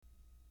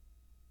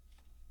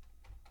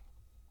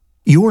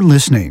You're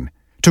listening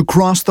to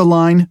Cross the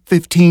Line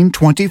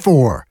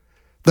 1524,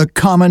 the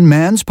Common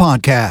Man's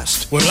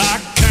Podcast. Well,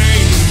 I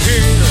came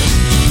here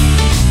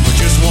for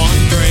just one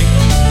drink,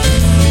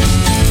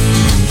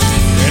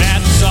 and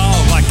that's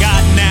all I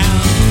got now,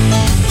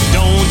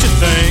 don't you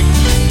think?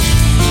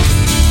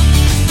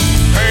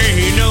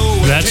 Hey, no.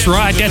 That's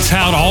right. That's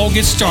how it all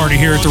gets started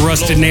here at the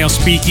Rusted Nail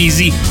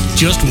Speakeasy.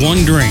 Just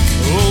one drink.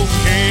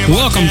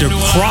 Welcome to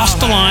Cross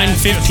the Line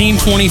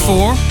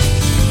 1524.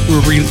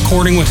 We're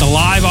recording with a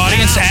live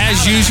audience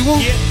as usual.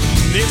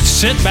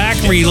 Sit back,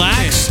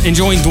 relax, and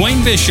join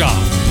Dwayne Bischoff,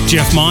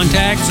 Jeff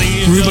Montag,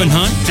 Reuben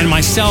Hunt, and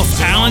myself,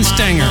 Alan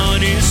Stenger,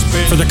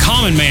 for the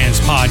Common Man's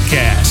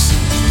Podcast.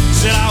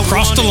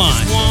 Cross the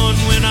Line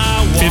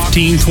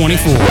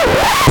 1524.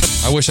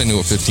 I wish I knew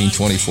what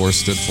 1524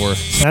 stood for.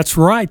 That's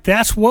right.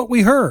 That's what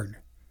we heard.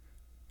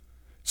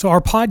 So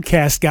our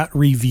podcast got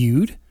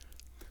reviewed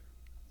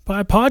by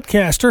a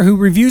podcaster who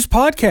reviews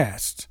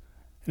podcasts.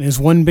 And his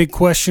one big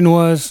question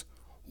was,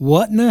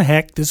 what in the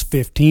heck does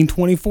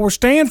 1524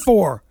 stand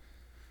for?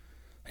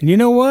 And you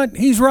know what?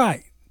 He's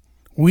right.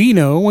 We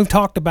know. We've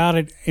talked about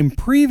it in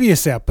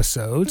previous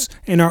episodes,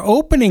 in our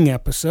opening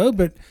episode,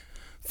 but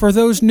for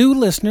those new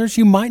listeners,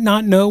 you might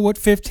not know what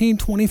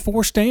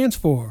 1524 stands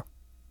for.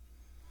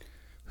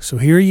 So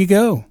here you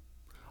go.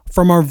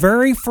 From our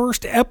very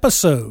first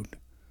episode,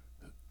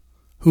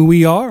 who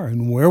we are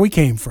and where we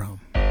came from.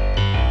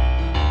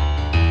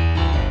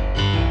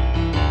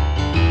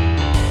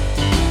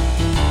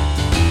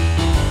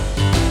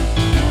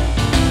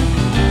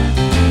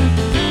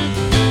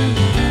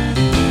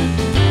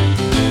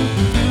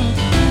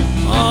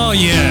 Oh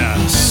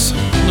yes,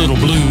 little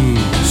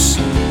blues.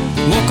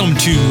 Welcome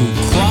to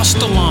Cross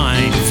the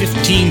Line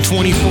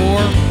 1524.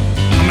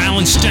 I'm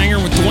Alan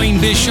Stenger with Dwayne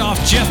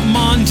Bischoff, Jeff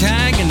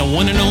Montag, and the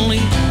one and only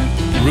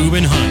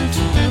Reuben Hunt.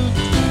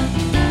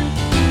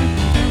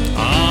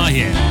 Ah,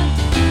 yeah.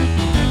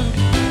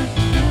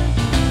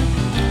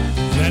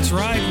 That's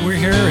right. We're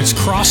here. It's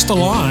Cross the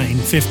Line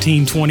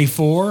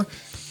 1524.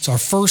 It's our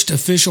first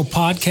official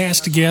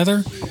podcast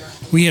together.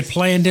 We had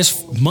planned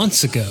this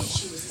months ago.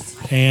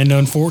 And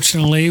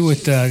unfortunately,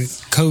 with the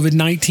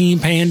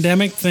COVID-19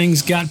 pandemic,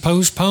 things got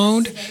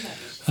postponed.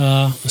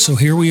 So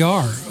here we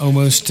are,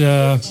 almost,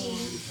 a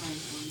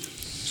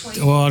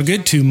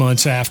good 2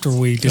 months after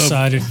we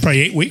decided.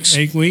 Probably 8 weeks.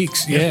 8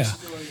 weeks, yeah.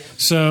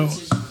 So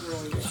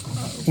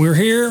we're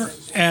here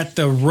at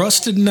the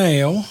Rusted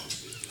Nail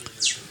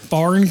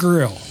Bar and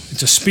Grill.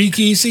 It's a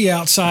speakeasy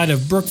outside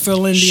of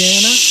Brookville,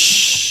 Indiana.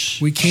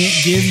 We can't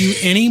give you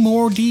any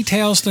more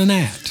details than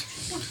that.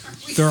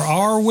 There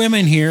are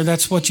women here.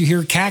 That's what you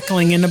hear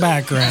cackling in the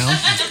background.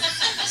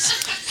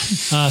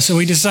 So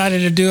we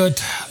decided to do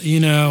it,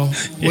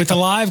 with a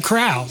live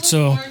crowd.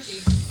 So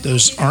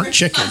those aren't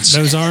chickens.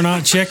 Those are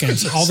not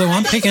chickens. Although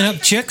I'm picking up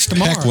chicks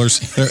tomorrow.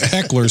 Hecklers. They're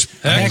hecklers.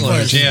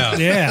 Hecklers,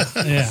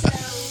 yeah.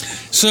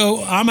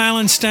 So I'm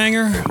Alan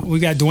Stenger. We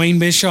got Dwayne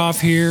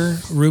Bischoff here,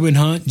 Reuben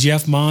Hunt,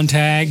 Jeff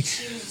Montag.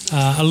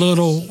 A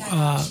little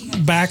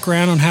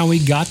background on how we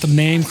got the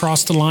name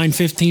Cross the Line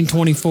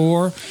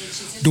 1524.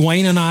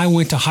 Dwayne and I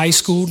went to high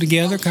school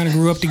together, kind of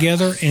grew up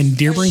together in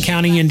Dearborn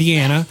County,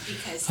 Indiana.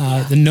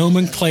 The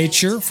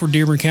nomenclature for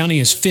Dearborn County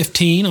is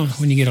 15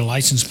 when you get a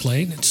license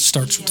plate. It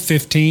starts with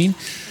 15.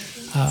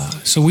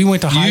 So we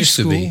went to high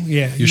school. Used to be.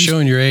 Yeah, you're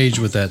showing your age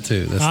with that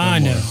too. That's I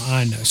know.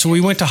 So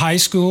we went to high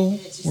school.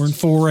 We're in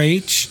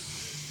 4-H.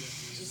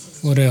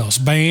 What else?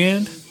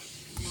 Band.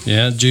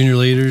 Yeah, junior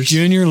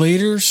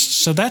leaders.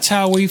 So that's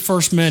how we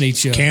first met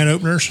each other. Can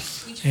openers.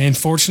 And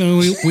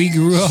fortunately, we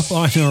grew up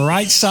on the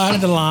right side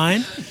of the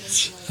line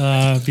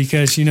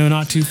because,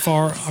 not too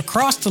far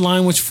across the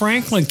line was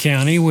Franklin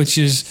County, which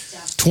is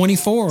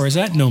 24, is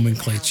that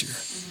nomenclature.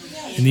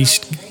 And these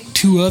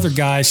two other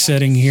guys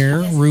sitting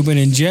here, Reuben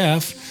and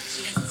Jeff,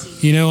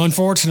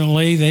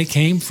 unfortunately, they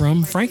came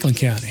from Franklin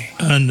County.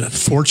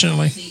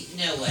 Unfortunately?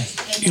 No way.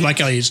 You like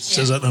how he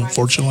says that,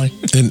 unfortunately?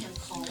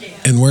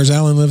 And where's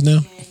Alan live now?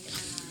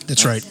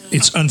 That's right.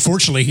 It's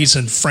unfortunately he's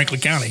in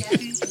Franklin County.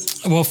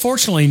 Well,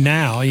 fortunately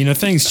now,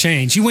 things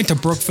change. You went to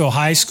Brookville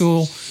High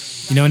School.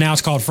 Now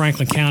it's called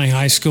Franklin County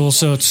High School,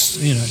 so it's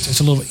it's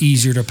a little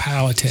easier to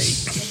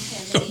palatate.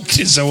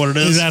 Is that what it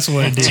is? That's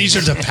what it is. It's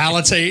easier to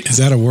palatate. Is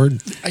that a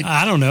word?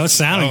 I don't know. It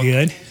sounded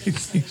good.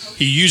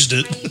 He used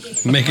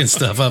it. Making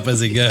stuff up as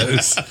he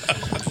goes.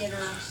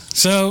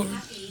 So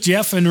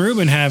Jeff and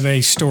Reuben have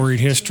a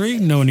storied history,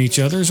 knowing each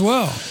other as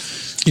well.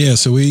 Yeah,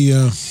 so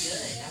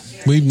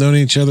we've known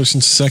each other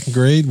since second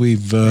grade.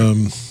 We've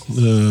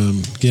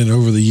again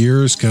over the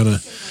years kind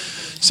of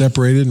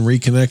separated,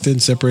 reconnected,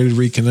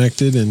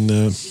 and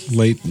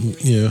late,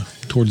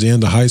 towards the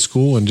end of high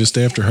school and just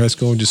after high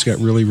school, just got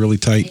really, really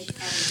tight,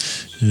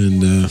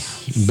 and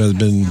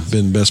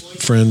been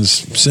best friends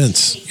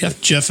since. Yeah,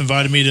 Jeff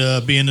invited me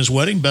to be in his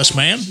wedding, best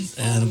man,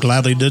 and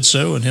gladly did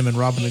so. And him and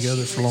Robin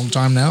together for a long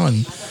time now,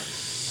 and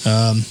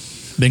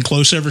been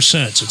close ever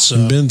since. It's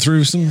been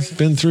through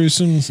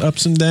some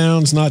ups and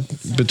downs, not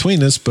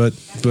between us, but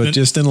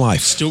just in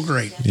life. Still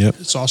great. Yep,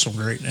 it's awesome,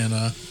 great,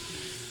 and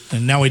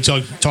And now we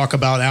talk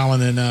about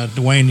Alan and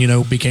Dwayne, you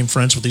know, became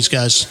friends with these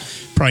guys.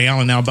 Probably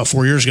Alan now about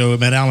 4 years ago. We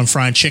met Alan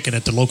frying chicken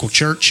at the local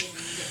church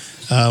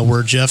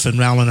where Jeff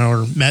and Alan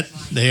met.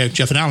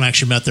 Jeff and Alan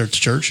actually met there at the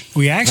church.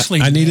 We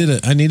actually... I needed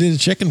a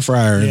chicken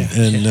fryer. Yeah.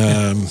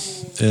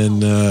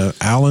 And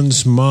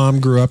Alan's mom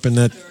grew up in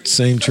that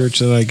same church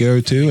that I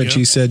go to. And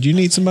she said, you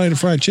need somebody to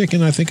fry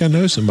chicken? I think I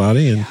know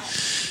somebody. And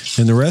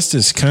the rest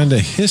is kind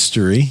of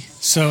history.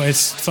 So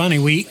it's funny.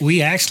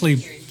 We actually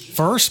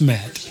first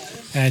met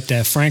at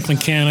the Franklin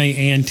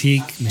County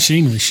Antique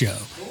Machinery Show.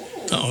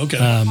 Oh,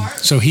 okay.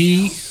 So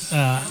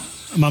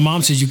my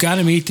mom says, you got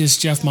to meet this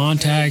Jeff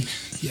Montag.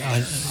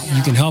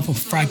 You can help him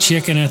fry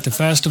chicken at the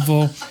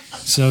festival.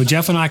 So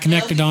Jeff and I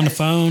connected on the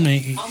phone, and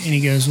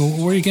he goes, well,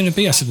 where are you going to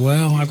be? I said,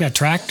 well, I've got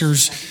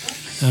tractors.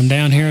 I'm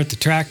down here at the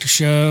tractor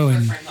show.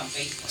 And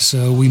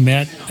so we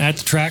met at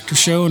the tractor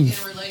show in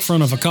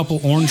front of a couple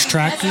orange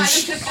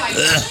tractors.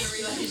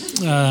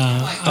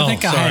 I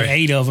think I had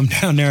 8 of them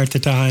down there at the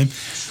time.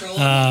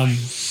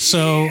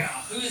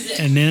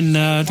 And then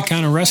the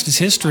kind of rest is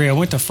history. I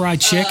went to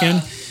fried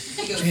chicken,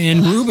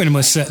 and Ruben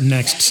was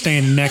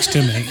standing next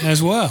to me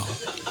as well.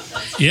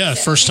 Yeah,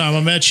 first time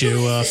I met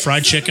you,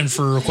 fried chicken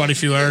for quite a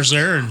few hours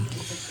there,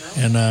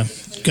 and now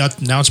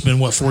it's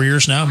been 4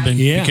 years now.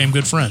 Became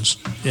good friends.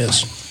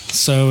 Yes.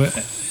 So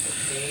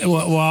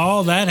while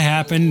all that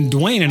happened,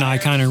 Dwayne and I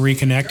kind of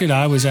reconnected.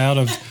 I was out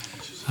of.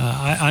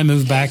 I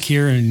moved back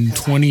here in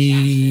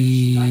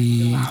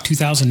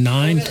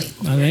 2009, I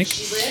think.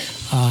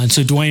 And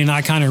so Dwayne and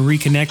I kind of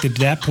reconnected at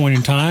that point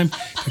in time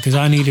because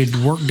I needed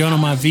work done on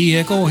my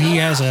vehicle. He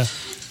has a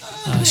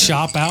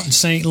shop out in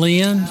St.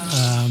 Leon.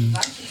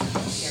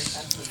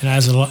 And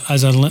as a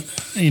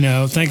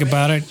think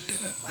about it,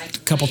 a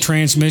couple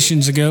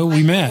transmissions ago,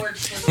 we met.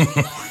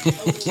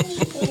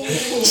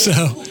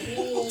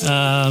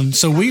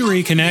 So we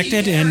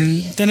reconnected,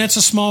 and then it's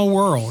a small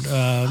world.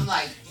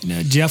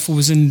 Jeff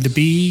was in the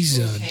bees,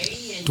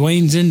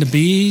 Dwayne's in the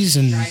bees,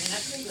 and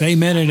they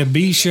met at a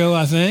bee show,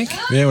 I think.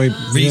 Yeah, we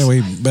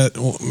met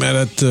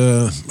at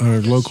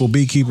our local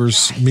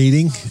beekeepers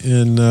meeting,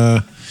 and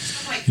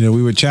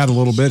we would chat a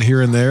little bit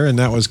here and there, and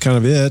that was kind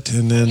of it.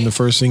 And then the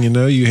first thing you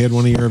know, you had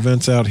one of your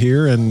events out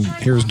here, and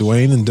here's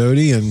Dwayne and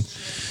Dodie, and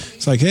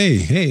it's like,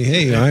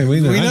 hey, we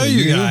know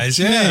you guys,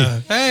 yeah.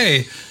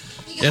 Hey.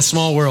 It's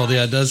small world,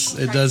 yeah. It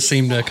does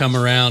seem to come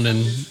around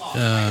and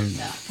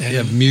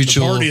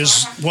mutual. The party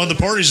is one of the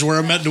parties where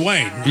I met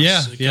Dwayne.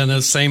 Yeah, in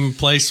the same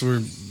place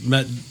where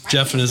met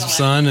Jeff and his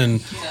son,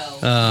 and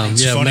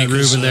met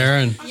Ruben there.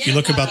 And you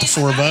look about the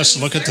 4 of us,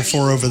 look at the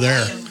 4 over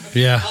there.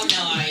 Yeah.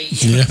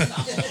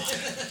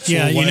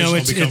 Yeah,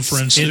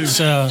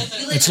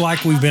 it's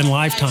like we've been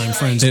lifetime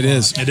friends. It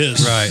is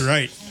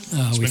right.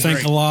 We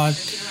think a lot.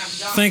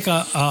 Think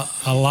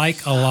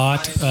alike a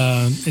lot.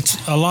 It's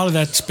a lot of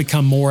that's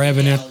become more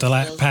evident the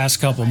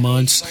past couple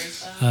months.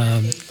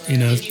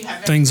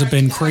 Things have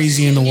been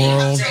crazy in the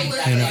world,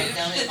 and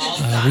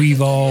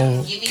we've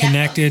all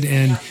connected.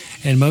 And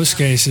in most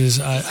cases,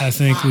 I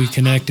think we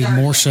connected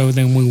more so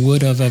than we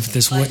would have if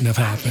this wouldn't have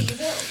happened.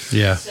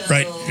 Yeah,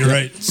 right. You're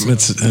right.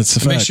 That's a fact.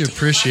 It makes you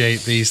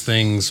appreciate these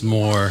things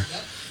more.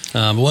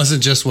 It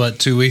wasn't just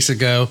 2 weeks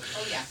ago.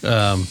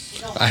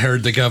 I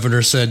heard the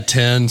governor said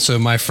 10, so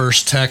my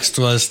first text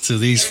was to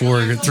these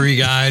 3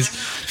 guys,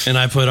 and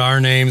I put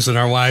our names and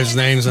our wives'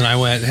 names, and I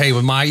went, "Hey,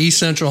 with my East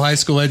Central High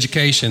School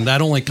education,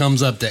 that only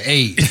comes up to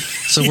 8,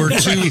 so we're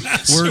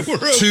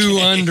two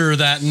under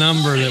that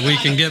number that we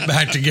can get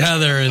back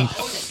together." And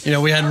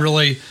we hadn't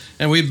really,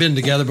 and we've been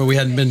together, but we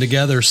hadn't been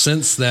together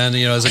since then.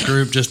 As a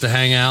group, just to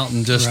hang out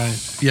and just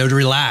to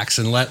relax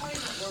and let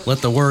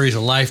the worries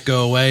of life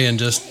go away and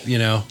just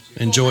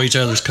enjoy each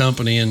other's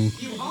company. And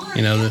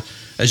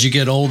as you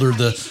get older,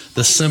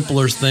 the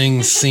simpler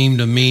things seem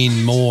to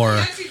mean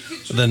more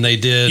than they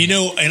did.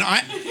 And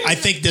I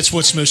think that's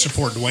what's most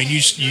important, Dwayne.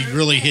 You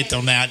really hit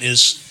on that.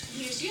 Is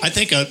I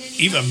think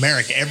even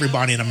America,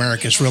 everybody in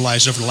America has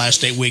realized over the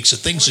last 8 weeks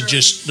that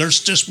there's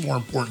just more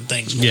important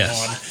things going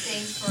on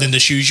than the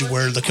shoes you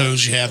wear, the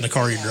clothes you have, and the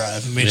car you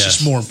drive. I mean, it's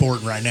just more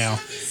important right now,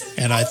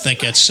 and I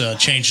think that's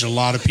changed a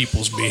lot of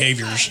people's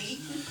behaviors.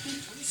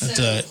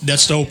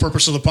 That's the whole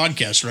purpose of the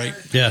podcast, right?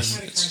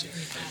 Yes.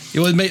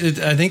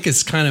 I think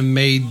it's kind of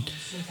made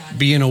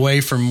being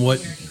away from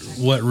what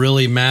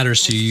really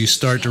matters to you. You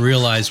start to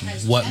realize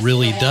what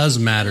really does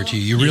matter to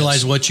you. You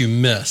realize what you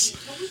miss.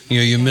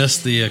 You miss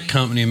the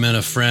accompaniment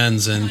of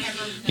friends, and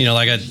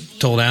like I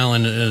told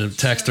Alan in a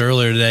text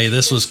earlier today,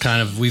 this was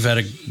kind of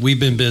we've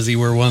been busy.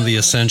 We're one of the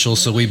essentials,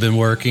 so we've been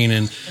working,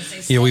 and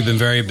we've been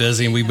very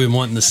busy, and we've been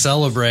wanting to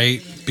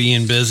celebrate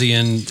being busy,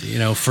 and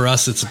for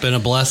us it's been a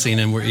blessing,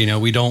 and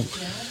we don't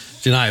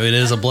deny it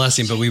is a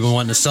blessing, but we've been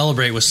wanting to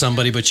celebrate with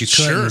somebody, but you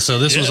couldn't. Sure. So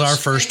this was our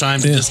first time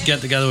to just get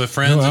together with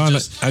friends.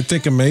 I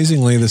think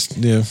amazingly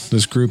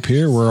this group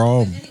here, we're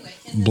all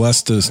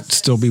blessed to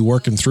still be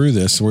working through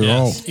this. We're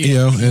all,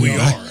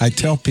 and I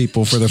tell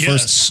people for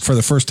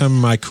the first time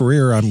in my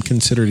career, I'm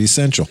considered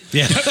essential.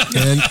 Yeah.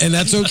 and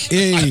that's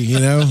okay.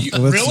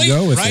 Let's really?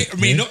 go with right? it. I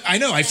mean, I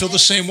know. I feel the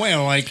same way.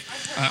 I'm like,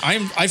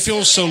 I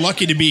feel so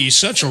lucky to be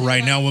essential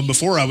right now. When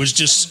before I was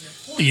just,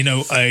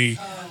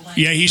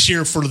 he's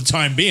here for the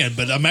time being,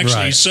 but I'm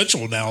actually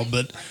essential now.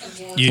 But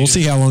we'll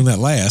see how long that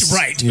lasts.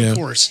 Right. Of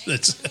course.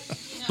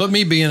 But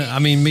me being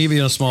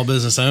a small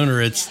business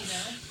owner,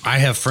 I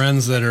have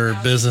friends that are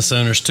business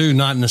owners too,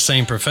 not in the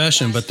same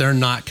profession, but they're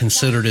not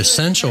considered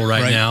essential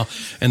right now,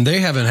 and they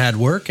haven't had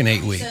work in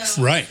 8 weeks.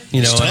 Right.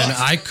 And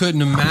I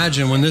couldn't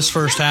imagine when this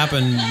first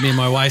happened. Me and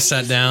my wife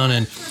sat down,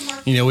 and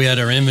we had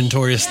our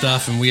inventory of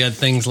stuff, and we had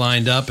things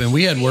lined up, and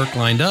we had work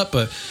lined up,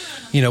 but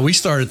we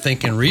started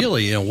thinking,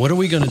 really, what are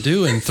we going to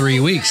do in 3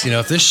 weeks?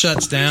 If this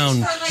shuts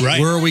down,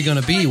 where are we going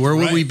to be? Where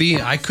will we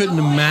be? I couldn't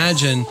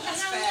imagine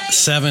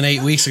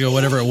 7-8 weeks ago,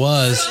 whatever it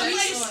was,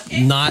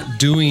 not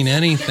doing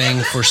anything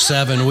for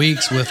 7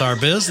 weeks with our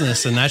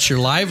business, and that's your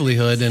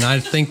livelihood. And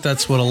I think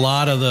that's what a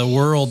lot of the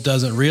world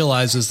doesn't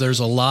realize is there's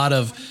a lot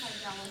of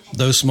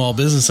those small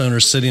business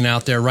owners sitting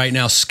out there right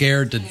now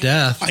scared to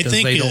death because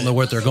they don't know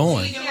where they're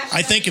going.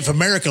 I think if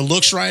America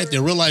looks right,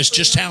 they'll realize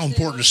just how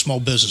important the small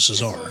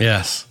businesses are.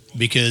 Yes.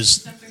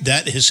 Because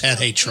that has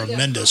had a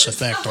tremendous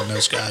effect on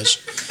those guys.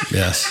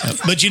 Yes.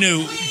 But,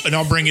 and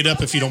I'll bring it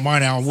up if you don't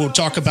mind, Alan. We'll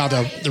talk about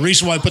the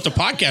reason why I put the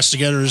podcast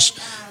together is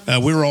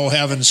we were all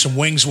having some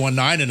wings one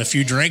night and a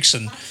few drinks,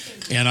 and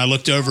I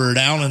looked over at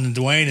Alan and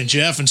Dwayne and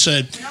Jeff and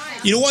said,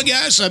 you know what,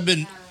 guys, I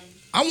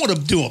want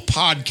to do a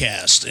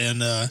podcast.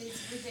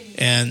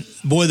 And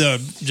boy,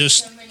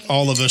 just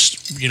all of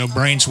us,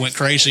 brains went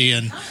crazy,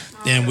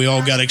 and we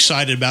all got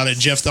excited about it.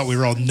 Jeff thought we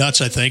were all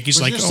nuts, I think. He's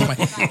like, oh, my,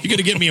 you going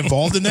to get me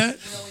involved in that?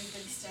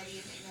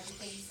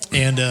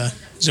 And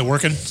is it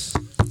working?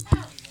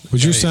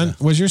 Was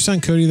your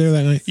son Cody there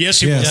that night? Yes,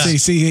 he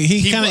was. See,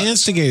 he kind of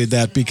instigated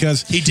that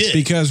because he did.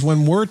 Because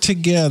when we're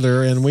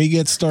together and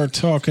we start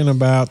talking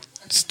about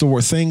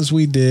things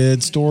we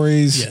did,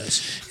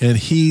 stories, and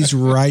he's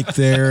right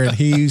there and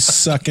he's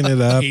sucking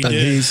it up, and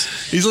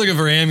he's looking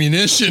for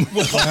ammunition.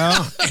 Well,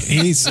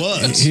 it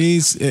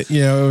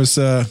was.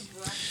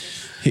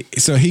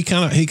 So he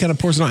kind of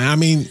pours it on. I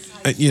mean,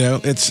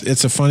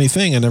 it's a funny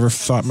thing. I never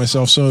thought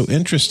myself so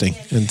interesting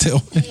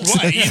until.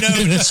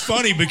 It's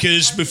funny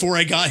because before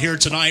I got here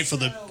tonight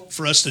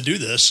for us to do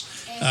this,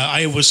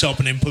 I was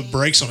helping him put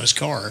brakes on his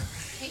car,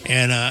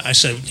 and I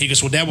said, he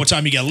goes, well, Dad, what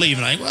time you got to leave?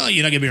 And I, well,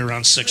 you're not gonna be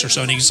around 6 or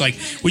so. And he's like,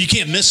 well, you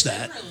can't miss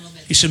that.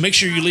 He said, make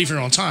sure you leave here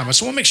on time. I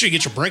said, well, make sure you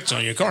get your brakes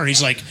on your car. And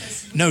he's like,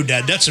 no,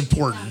 Dad, that's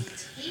important.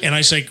 And I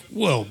was like,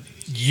 well,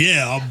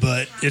 yeah,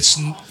 but it's.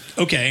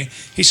 Okay.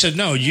 He said,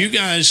 no, you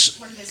guys,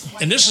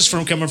 and this is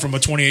coming from a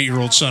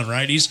 28-year-old son,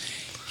 right? He's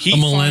a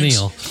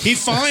millennial. He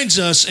finds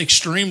us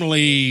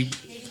extremely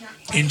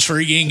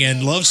intriguing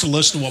and loves to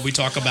listen to what we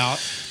talk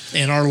about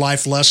and our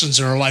life lessons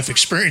and our life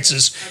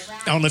experiences.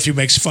 I don't know if he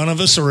makes fun of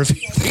us or if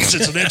he thinks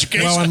it's an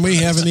education. Well, and we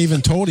haven't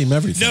even told him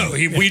everything. No,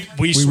 we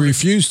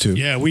refuse to.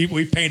 Yeah,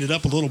 we painted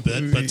up a little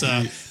bit, but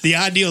the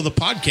idea of the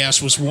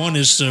podcast was one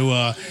is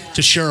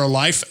to share our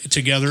life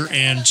together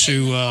and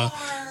to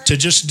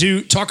just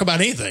talk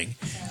about anything.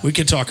 We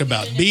can talk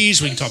about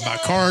bees, we can talk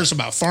about cars,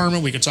 about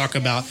farming, we can talk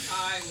about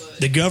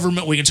the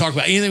government, we can talk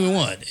about anything we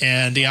want.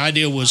 And the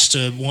idea was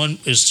to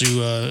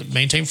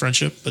maintain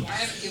friendship, but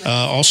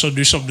also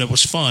do something that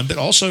was fun, but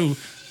also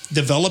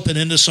develop it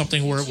into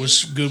something where it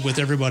was good with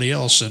everybody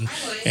else. And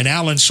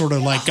Alan sort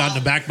of like got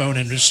in the backbone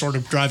and just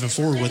started driving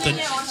forward with it.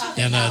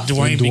 And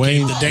Dwayne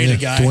became the data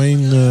guy.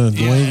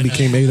 Dwayne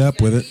became ate up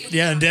with it.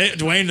 Yeah, and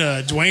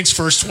Dwayne's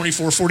first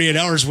 24, 48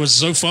 hours was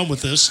so fun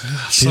with this.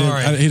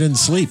 Sorry. He didn't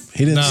sleep.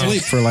 He didn't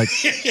sleep for like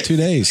 2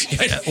 days.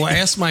 Well,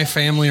 ask my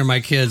family or my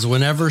kids.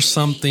 Whenever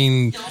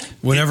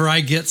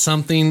I get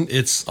something,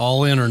 it's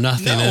all in or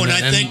nothing. No, and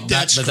I think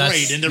that's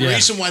great. And the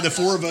reason why the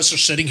four of us are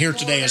sitting here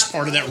today as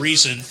part of that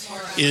reason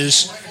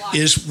is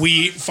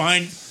we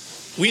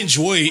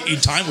enjoy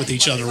time with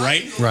each other,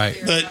 right?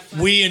 Right. But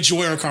we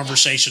enjoy our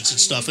conversations and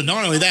stuff. And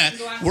not only that,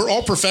 we're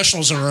all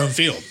professionals in our own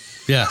field.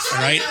 Yes.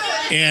 Right?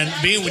 And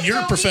when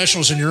you're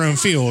professionals in your own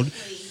field,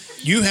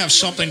 you have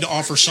something to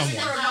offer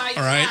someone.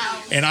 All right?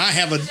 And I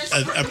have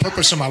a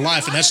purpose in my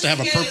life, and that's to have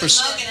a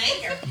purpose.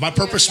 My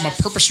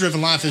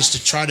purpose-driven life is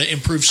to try to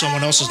improve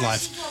someone else's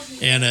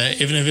life. And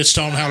even if it's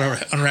telling them how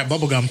to unwrap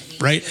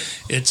bubblegum, right,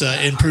 it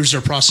improves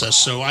their process.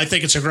 So I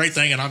think it's a great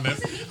thing, and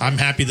I'm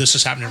happy this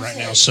is happening right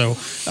now. So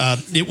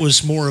it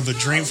was more of a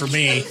dream for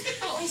me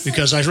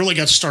because I really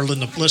got to start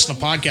listening to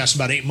podcasts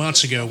about 8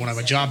 months ago when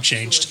my job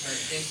changed.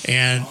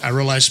 And I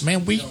realized,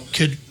 man,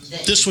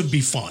 this would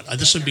be fun.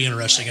 This would be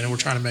interesting, and we're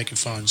trying to make it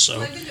fun.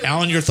 So,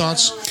 Alan, your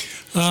thoughts?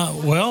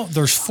 Well,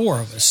 there's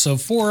 4 of us. So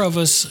 4 of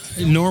us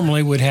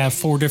normally would have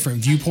 4 different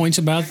viewpoints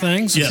about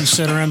things if you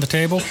sit around the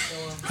table.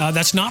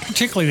 That's not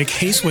particularly the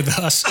case with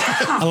us.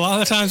 A lot of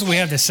the times we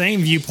have the same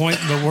viewpoint,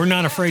 but we're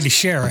not afraid to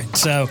share it.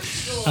 So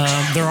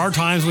there are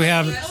times we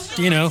have,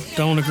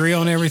 don't agree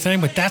on everything,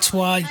 but that's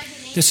why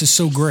this is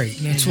so great.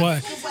 And that's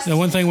why The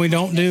one thing we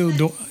don't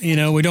do,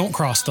 we don't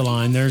cross the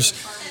line. There's,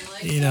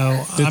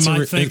 I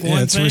might think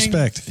one it's thing.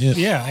 respect.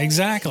 Yeah,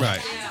 exactly.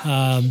 Right.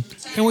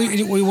 And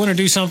we want to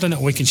do something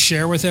that we can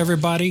share with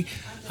everybody.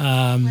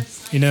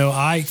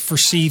 I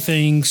foresee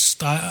things.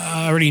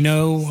 I already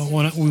know.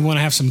 We want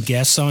to have some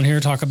guests on here,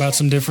 talk about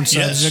some different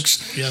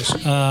subjects. Yes.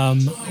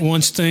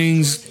 Once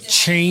things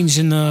change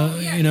with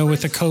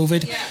the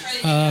COVID,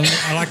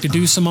 I like to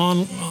do some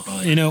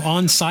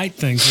on-site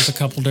things with a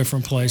couple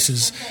different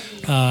places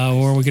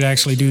where we could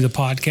actually do the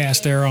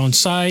podcast there on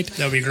site.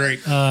 That'd be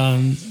great.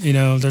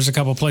 There's a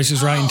couple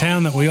places right in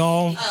town that we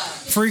all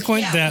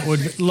frequent that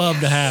would love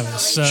to have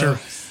us. So, Sure.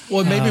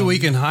 Well, maybe we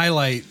can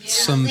highlight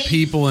some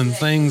people and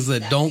things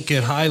that don't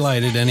get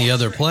highlighted any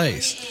other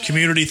place.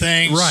 Community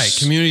things. Right.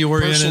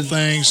 Community-oriented. Personal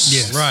things.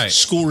 Yes. Right.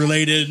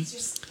 School-related.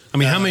 I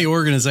mean, how many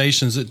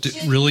organizations that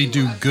really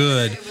do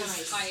good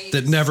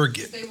that never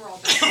get,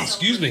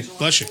 excuse me,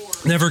 Bless you.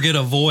 never get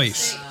a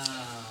voice,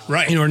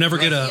 Right. or never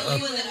get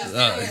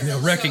a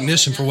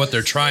recognition for what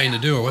they're trying to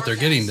do or what they're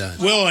getting done.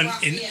 Well, and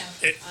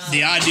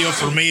the ideal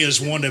for me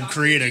is one to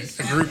create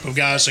a group of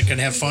guys that can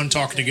have fun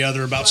talking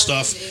together about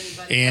stuff,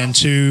 and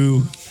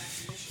to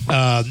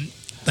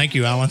thank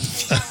you, Alan,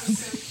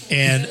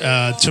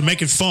 and to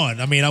make it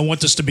fun. I mean, I want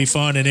this to be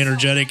fun and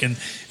energetic, and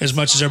as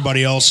much as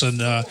everybody else.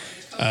 And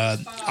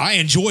I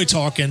enjoy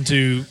talking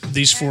to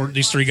these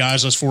three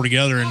guys, us four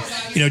together. And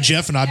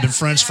Jeff and I have been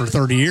friends for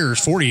 40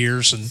 years,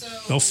 and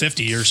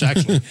 50 years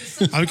actually.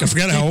 I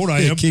forgot how old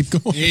I am. Keep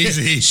going.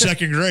 Easy.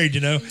 Second grade,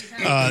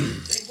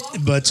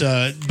 But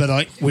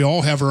we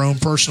all have our own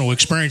personal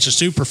experiences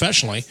too,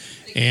 professionally,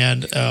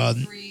 and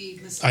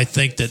I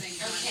think that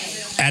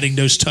adding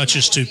those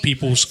touches to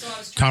people's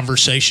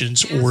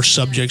conversations or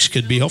subjects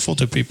could be helpful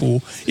to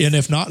people, and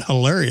if not,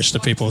 hilarious to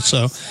people.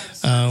 So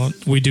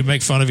we do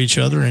make fun of each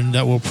other, and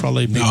that will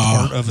probably be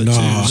part of it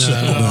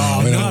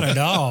too. not at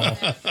all.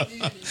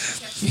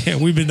 Yeah,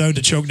 we've been known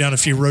to choke down a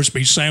few roast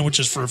beef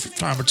sandwiches for a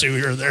time or two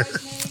here or there.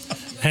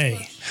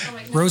 Hey,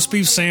 roast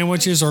beef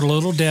sandwiches or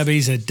Little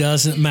Debbie's, it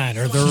doesn't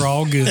matter. They're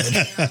all good.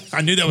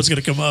 I knew that was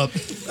going to come up.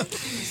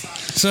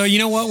 So you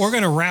know what? We're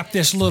going to wrap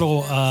this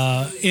little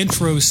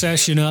intro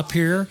session up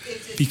here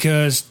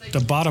because the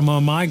bottom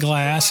of my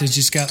glass has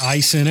just got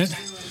ice in it.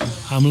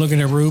 I'm looking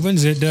at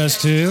Ruben's. It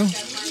does too.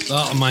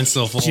 Oh, mine's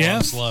still full.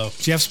 I'm slow.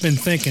 Jeff's been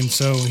thinking,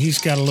 so he's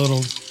got a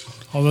little,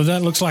 although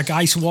that looks like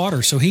ice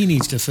water, so he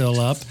needs to fill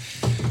up.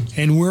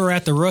 And we're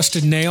at the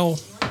Rusted Nail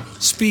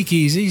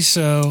Speakeasy,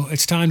 so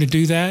it's time to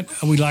do that.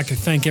 We'd like to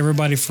thank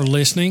everybody for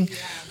listening.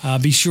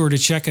 Be sure to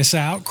check us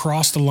out,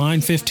 Cross the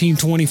Line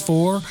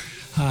 1524.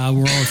 We're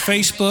on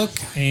Facebook,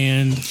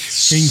 and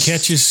you can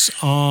catch us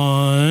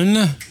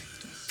on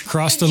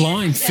Cross the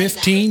Line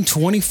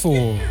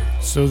 1524.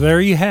 So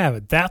there you have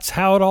it. That's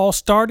how it all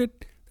started.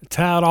 That's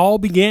how it all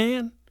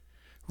began,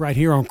 right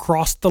here on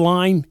Cross the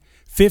Line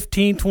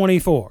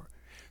 1524.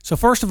 So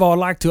first of all, I'd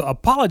like to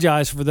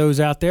apologize for those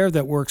out there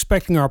that were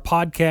expecting our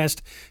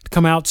podcast to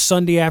come out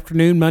Sunday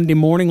afternoon, Monday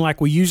morning like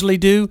we usually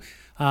do.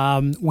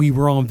 We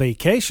were on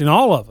vacation,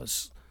 all of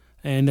us,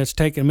 and it's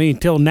taken me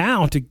until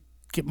now to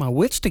get my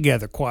wits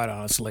together, quite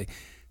honestly.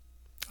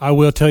 I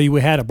will tell you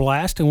we had a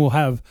blast, and we'll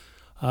have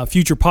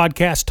future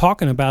podcasts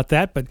talking about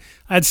that. But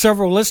I had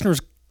several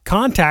listeners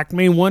contact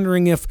me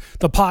wondering if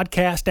the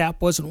podcast app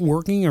wasn't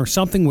working or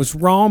something was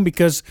wrong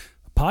because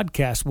the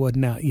podcast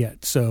wasn't out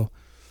yet. So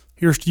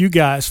here's to you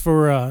guys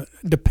for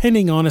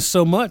depending on us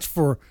so much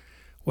for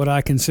what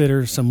I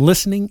consider some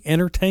listening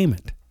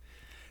entertainment.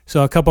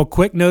 So a couple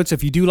quick notes.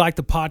 If you do like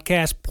the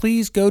podcast,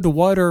 please go to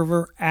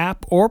whatever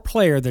app or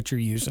player that you're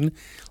using.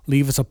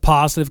 Leave us a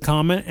positive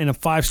comment and a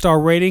 5-star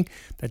rating.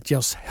 That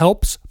just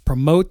helps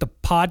promote the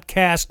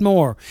podcast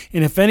more.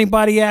 And if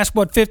anybody asks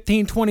what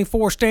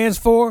 1524 stands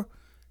for,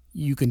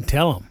 you can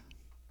tell them.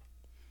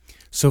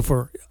 So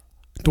for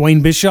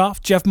Dwayne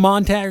Bischoff, Jeff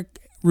Montag,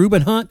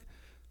 Ruben Hunt,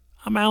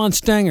 I'm Alan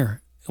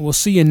Stenger. And we'll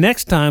see you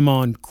next time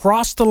on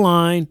Cross the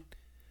Line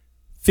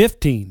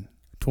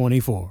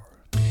 1524.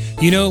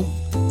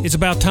 It's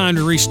about time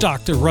to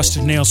restock the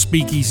Rusted Nail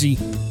Speakeasy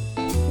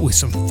with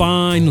some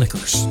fine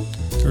liquors.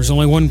 There's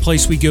only one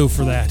place we go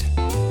for that.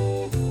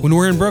 When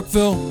we're in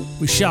Brookville,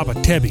 we shop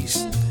at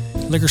Tebby's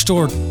liquor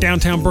store,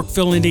 downtown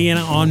Brookville,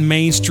 Indiana, on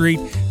Main Street.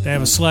 They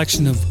have a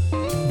selection of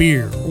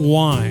beer,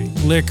 wine,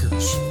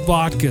 liquors,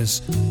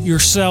 vodkas, your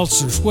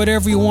seltzers,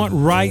 whatever you want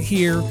right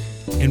here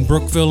in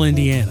Brookville,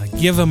 Indiana.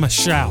 Give them a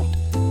shout.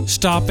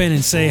 Stop in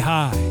and say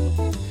hi.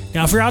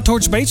 Now, if you're out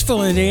towards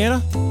Batesville,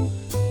 Indiana,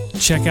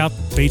 check out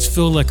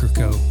Batesville Liquor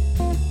Co.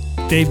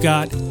 They've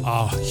got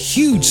a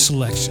huge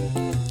selection.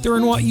 They're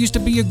in what used to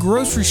be a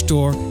grocery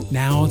store.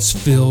 Now it's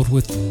filled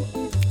with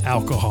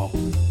alcohol.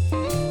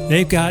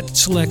 They've got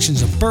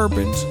selections of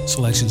bourbons,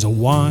 selections of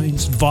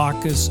wines,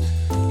 vodkas,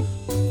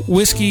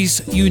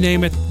 whiskeys, you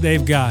name it,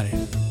 they've got it.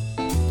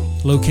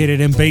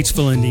 Located in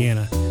Batesville,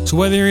 Indiana. So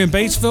whether you're in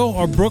Batesville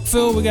or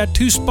Brookville, we got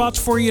 2 spots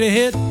for you to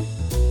hit.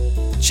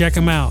 Check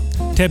them out.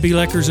 Tebby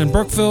Liquors in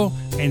Brookville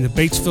and the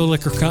Batesville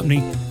Liquor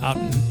Company out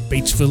in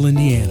Batesville,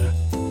 Indiana.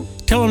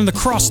 Tell them the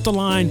Cross the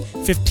Line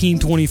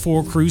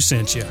 1524 crew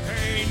sent you.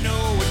 Hey,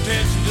 no,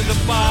 to the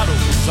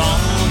bottles on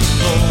the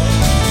floor.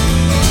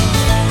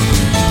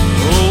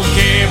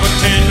 Okay,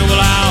 bartender, well,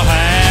 I'll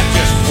have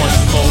just one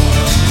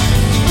more.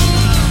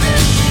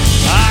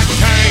 I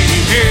came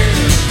here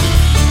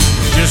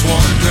just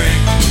one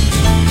drink,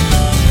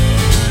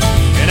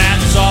 and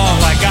that's all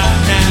I got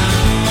now,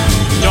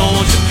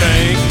 don't you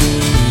think?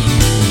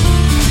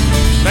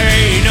 There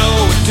ain't no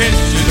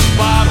attention to the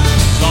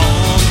bottles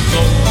on the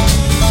floor.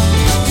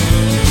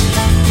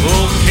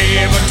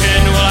 Okay,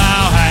 bartender, well,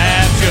 I'll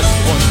have just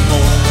one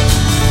more.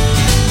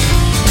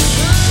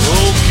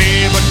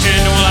 Okay,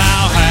 bartender, well,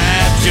 I'll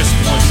have just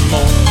one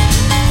more.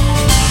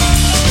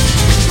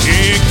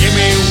 Yeah, give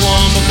me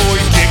one before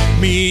you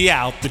kick me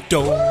out the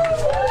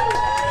door.